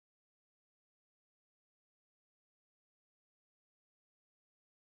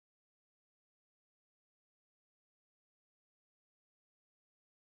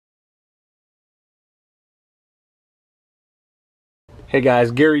Hey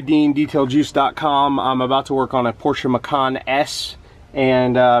guys, Garry Dean, DetailJuice.com. I'm about to work on a Porsche Macan S,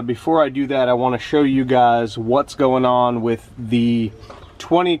 and before I do that, I want to show you guys what's going on with the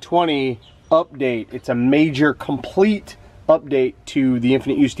 2020 update. It's a major, complete update to the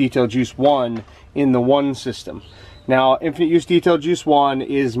Infinite Use Detail Juice 1 in the 1 system. Now, Infinite Use Detail Juice 1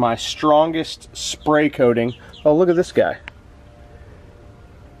 is my strongest spray coating. Oh, look at this guy.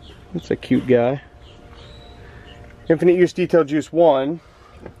 That's a cute guy. Infinite Use Detail Juice 1,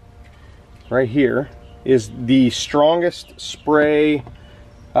 right here, is the strongest spray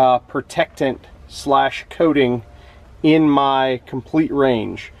protectant slash coating in my complete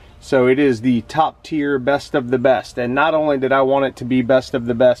range. So it is the top tier, best of the best. And not only did I want it to be best of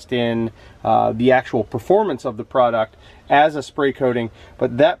the best in the actual performance of the product as a spray coating,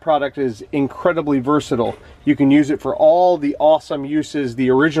 but that product is incredibly versatile. You can use it for all the awesome uses the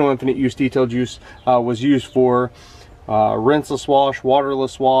original Infinite Use Detail Juice was used for. Rinseless wash,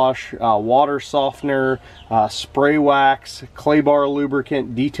 waterless wash, water softener, spray wax, clay bar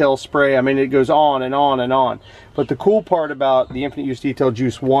lubricant, detail spray. I mean, it goes on and on and on. But the cool part about the Infinite Use Detail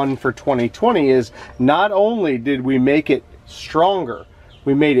Juice 1 for 2020 is not only did we make it stronger,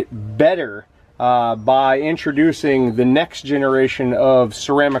 we made it better by introducing the next generation of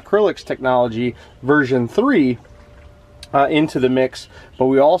ceramic acrylics technology, version 3, into the mix, but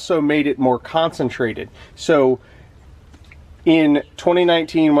we also made it more concentrated. So in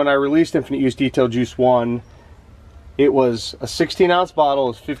 2019, when I released Infinite Use Detail Juice 1, it was a 16-ounce bottle.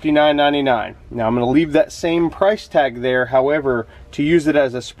 It was $59.99. Now I'm going to leave that same price tag there. However, to use it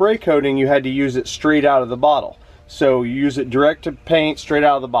as a spray coating, you had to use it straight out of the bottle. So you use it direct to paint, straight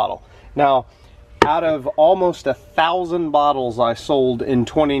out of the bottle. Now, out of almost 1,000 bottles I sold in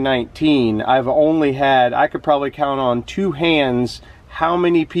 2019, I've only had, I could probably count on 2 hands how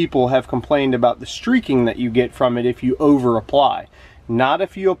many people have complained about the streaking that you get from it if you over apply. Not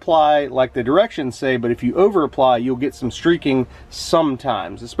if you apply like the directions say, but if you over apply, you'll get some streaking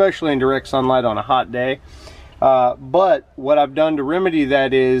sometimes, especially in direct sunlight on a hot day. But what I've done to remedy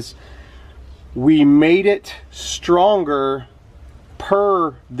that is we made it stronger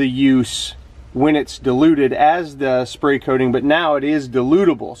per the use when it's diluted as the spray coating, but now it is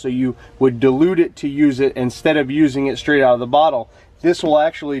dilutable. So you would dilute it to use it instead of using it straight out of the bottle. This will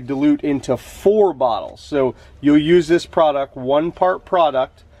actually dilute into 4 bottles. So you'll use this product, 1 part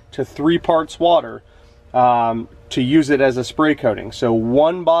product to 3 parts water, to use it as a spray coating. So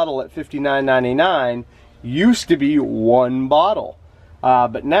 1 bottle at $59.99 used to be 1 bottle.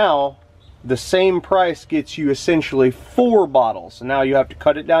 But now the same price gets you essentially 4 bottles. So now you have to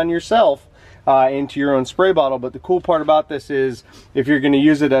cut it down yourself into your own spray bottle. But the cool part about this is if you're going to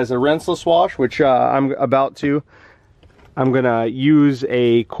use it as a rinseless wash, which I'm about to, I'm going to use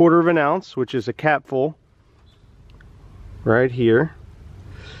a 1/4 ounce, which is a capful, right here.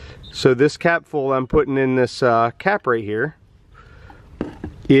 So this capful I'm putting in this cap right here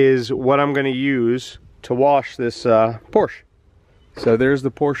is what I'm going to use to wash this Porsche. So there's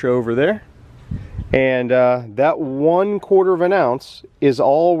the Porsche over there. And that 1/4 ounce is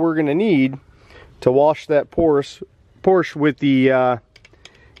all we're going to need to wash that Porsche with the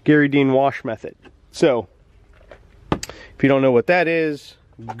Garry Dean wash method. So if you don't know what that is,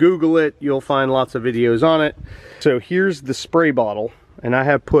 Google it. You'll find lots of videos on it. So here's the spray bottle, and I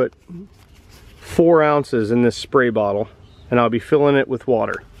have put 4 ounces in this spray bottle, and I'll be filling it with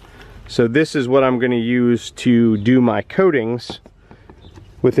water. So this is what I'm going to use to do my coatings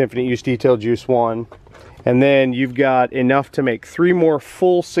with Infinite Use Detail Juice 1. And then you've got enough to make 3 more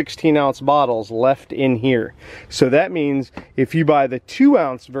full 16-ounce bottles left in here. So that means if you buy the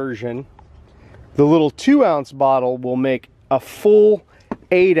 2-ounce version, the little 2-ounce bottle will make a full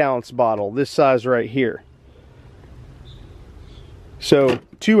 8-ounce bottle, this size right here. So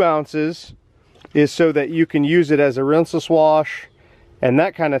 2 ounces is so that you can use it as a rinseless wash and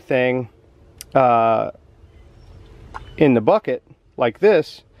that kind of thing in the bucket like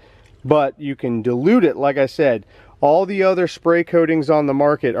this, but you can dilute it. Like I said, all the other spray coatings on the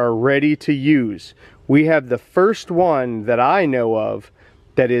market are ready to use. We have the first one that I know of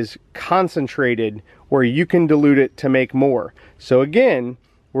that is concentrated where you can dilute it to make more. So again,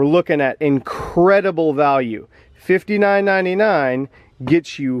 we're looking at incredible value. $59.99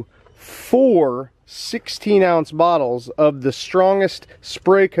 gets you 4 16-ounce bottles of the strongest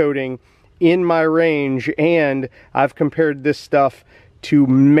spray coating in my range, and I've compared this stuff to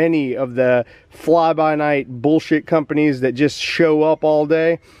many of the fly-by-night bullshit companies that just show up all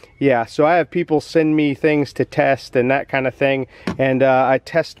day. Yeah, so I have people send me things to test and that kind of thing, and I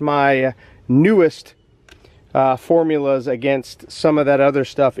test my newest formulas against some of that other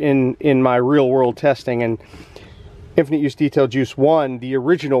stuff in my real world testing, and Infinite Use Detail Juice 1, the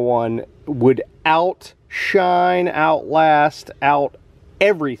original one, would outshine, outlast, out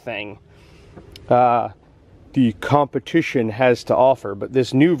everything the competition has to offer. But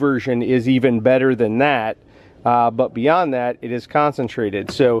this new version is even better than that. But beyond that, it is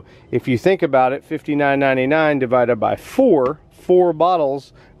concentrated. So if you think about it, $59.99 divided by 4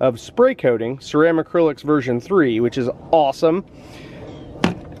 bottles of spray coating, ceramic acrylics version 3, which is awesome.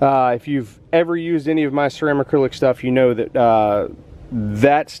 If you've ever used any of my ceramic acrylic stuff, you know that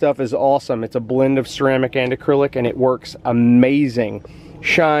that stuff is awesome. It's a blend of ceramic and acrylic, and it works amazing.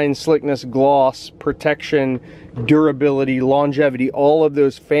 Shine, slickness, gloss, protection, durability, longevity, all of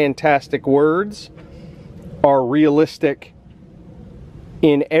those fantastic words are realistic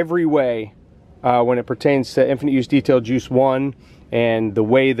in every way when it pertains to Infinite Use Detail Juice 1 and the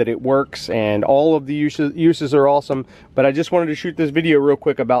way that it works, and all of the uses are awesome. But I just wanted to shoot this video real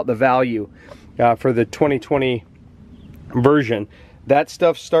quick about the value for the 2020 version. That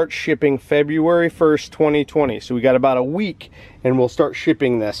stuff starts shipping February 1st, 2020. So we got about a week and we'll start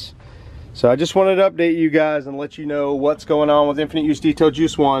shipping this. So I just wanted to update you guys and let you know what's going on with Infinite Use Detail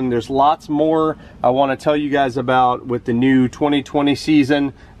Juice 1. There's lots more I want to tell you guys about with the new 2020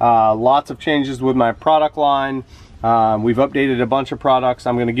 season. Lots of changes with my product line. We've updated a bunch of products.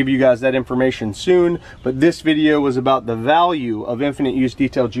 I'm going to give you guys that information soon. But this video was about the value of Infinite Use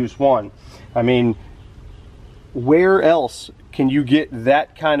Detail Juice 1. I mean, where else can you get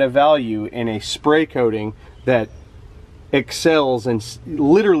that kind of value in a spray coating that excels in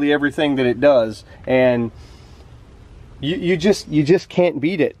literally everything that it does? And you just can't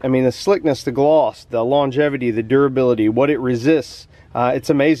beat it. I mean, the slickness, the gloss, the longevity, the durability, what it resists, it's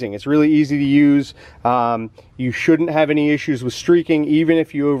amazing. It's really easy to use. You shouldn't have any issues with streaking, even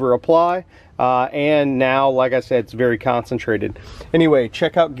if you over apply. And now, like I said, it's very concentrated. Anyway,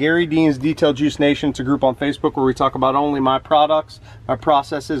 check out Garry Dean's Detail Juice Nation. It's a group on Facebook where we talk about only my products, my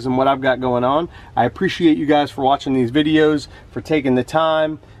processes, and what I've got going on. I appreciate you guys for watching these videos, for taking the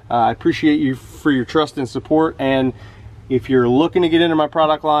time. I appreciate you for your trust and support. And if you're looking to get into my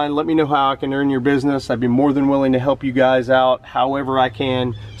product line, let me know how I can earn your business. I'd be more than willing to help you guys out however I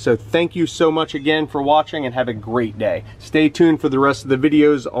can. So thank you so much again for watching, and have a great day. Stay tuned for the rest of the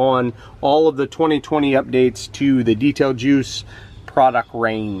videos on all of the 2020 updates to the Detail Juice product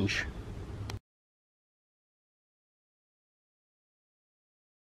range.